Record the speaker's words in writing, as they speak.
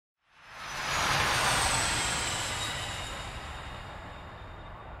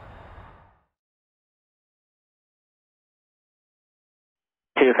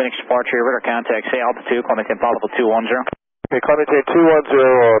Phoenix departure, radar contact, say altitude, call maintain possible 210. Okay, call maintain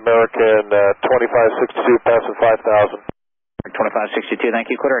 210, American 2562, passing 5,000. 2562,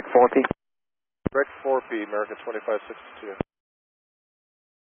 thank you, clear direct 4P. Direct 4P, American 2562.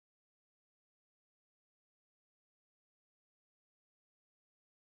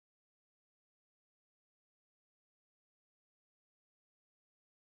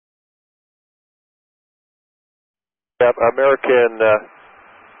 Yep, American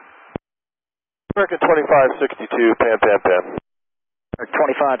 2562, Pam.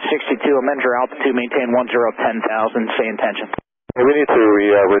 2562, amend your altitude, maintain 1010,000, say intention. Hey, we need to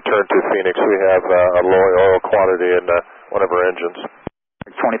return to Phoenix. We have a low oil quantity in one of our engines.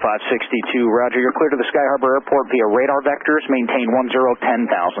 2562, roger, you're clear to the Sky Harbor Airport via radar vectors, maintain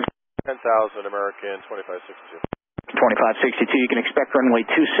 1010,000. 10,000, American 2562. 2562, you can expect runway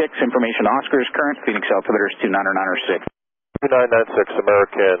 26, information Oscar is current, Phoenix altimeter is 2996. 2996,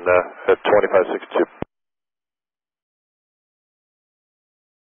 American at 2562.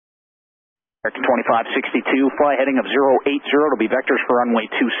 American 2562, fly heading of 080, it'll be vectors for runway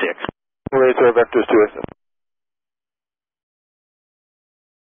 26. 080, vectors 26.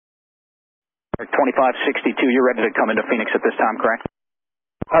 2562, you're ready to come into Phoenix at this time, correct?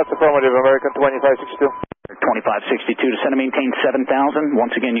 That's affirmative, American 2562. 2562, descend and maintain 7,000.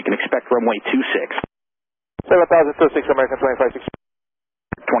 Once again, you can expect runway 26. 7,026, American 2562.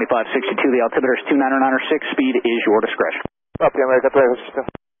 2562, the altimeter is 2996, speed is your discretion. Copy, American 2562.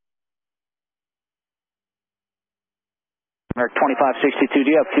 American 2562, do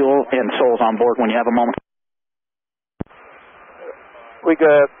you have fuel and souls on board when you have a moment? We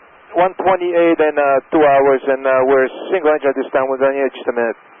got 128 in 2 hours, and we're single engine this time. We're going to just a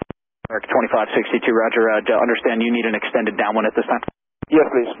minute. American 2562, roger. Understand you need an extended downwind at this time? Yes,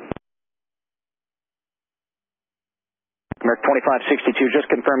 please. American 2562,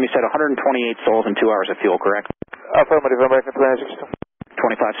 just confirm you said 128 souls and 2 hours of fuel, correct? Affirmative, American 2562.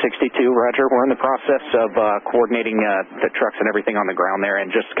 2562, roger. We're in the process of coordinating the trucks and everything on the ground there,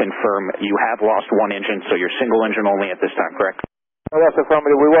 and just confirm you have lost one engine, so you're single engine only at this time, correct? Oh, that's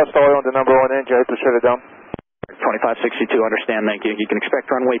affirmative. We lost oil on the number 1 engine. I had to shut it down. 2562, understand, thank you. You can expect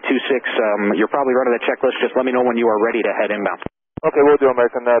runway 26. You're probably running the checklist. Just let me know when you are ready to head inbound. Okay, we'll do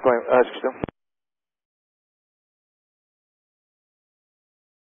American 2562.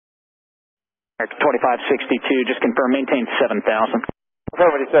 American 2562, just confirm, maintain 7,000.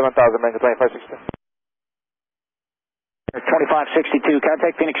 Affirmative, 7,000, American 2562. 2562,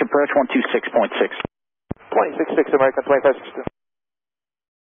 contact Phoenix approach 126.6. 266, American 2562.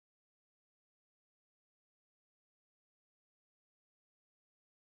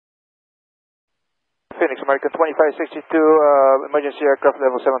 Phoenix, American 2562, emergency aircraft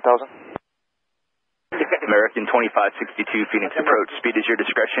level 7,000. American 2562, Phoenix approach, speed is your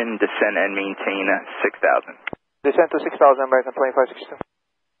discretion, descend and maintain 6,000. Descend to 6,000, American 2562.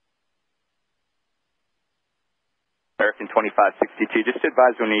 American 2562, just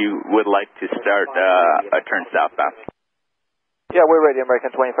advise when you would like to start a turn southbound. Yeah, we're ready, American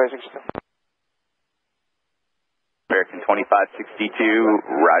 2562. American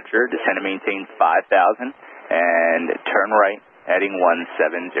 2562, roger, descend and maintain 5,000, and turn right, heading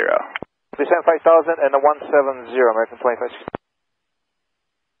 170. Descend 5,000 and a 170, American 2562.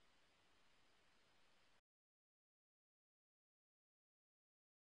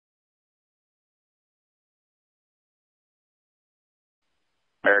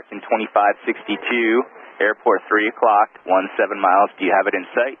 American 2562, airport 3 o'clock, 17 miles. Do you have it in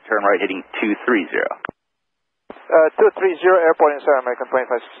sight? Turn right, heading 230. 230, airport inside, American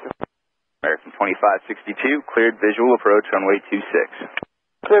 2562. American 2562, cleared visual approach, runway 26.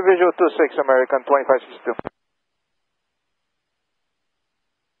 Clear visual 26, American 2562.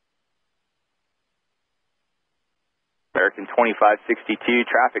 American 2562,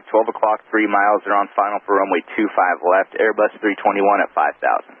 traffic 12 o'clock, 3 miles. They're on final for runway 25 left, Airbus 321 at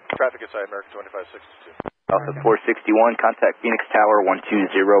 5,000. Traffic inside, American 2562. Delta 461, contact Phoenix Tower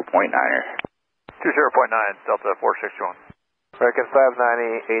 120.9er. 20.9, Delta 461. American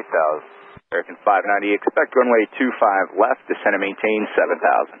 590, 8,000. American 590, expect runway 25 left, descend and maintain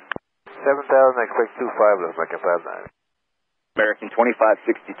 7,000. 7,000, expect 25 left, American 590. American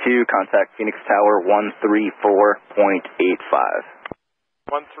 2562, contact Phoenix Tower 134.85.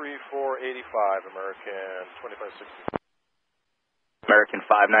 134.85, American 2562. American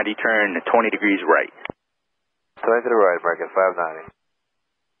 590, turn 20 degrees right. 20 to the right, American 590.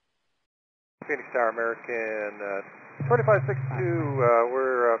 Phoenix Tower, American 2562,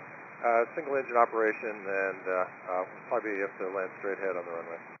 we're single engine operation, and probably have to land straight ahead on the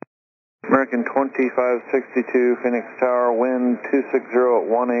runway. American 2562, Phoenix Tower, wind 260 at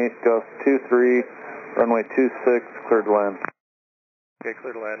 18, gust 23, runway 26, cleared to land. Okay,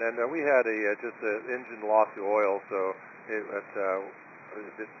 clear to land. And we had just an engine lost to oil, so it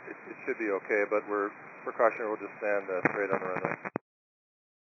should be okay, but we're precautionary. We'll just stand straight on the runway.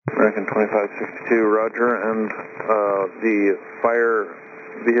 American 2562, roger, and the fire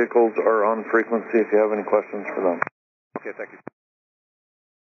vehicles are on frequency if you have any questions for them. Okay, thank you.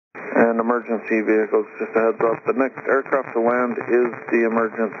 And emergency vehicles, just a heads up, the next aircraft to land is the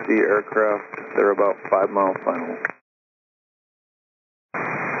emergency aircraft. They're about 5 miles final.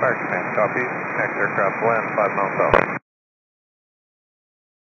 Fire command, copy. Next aircraft to land, 5 miles south.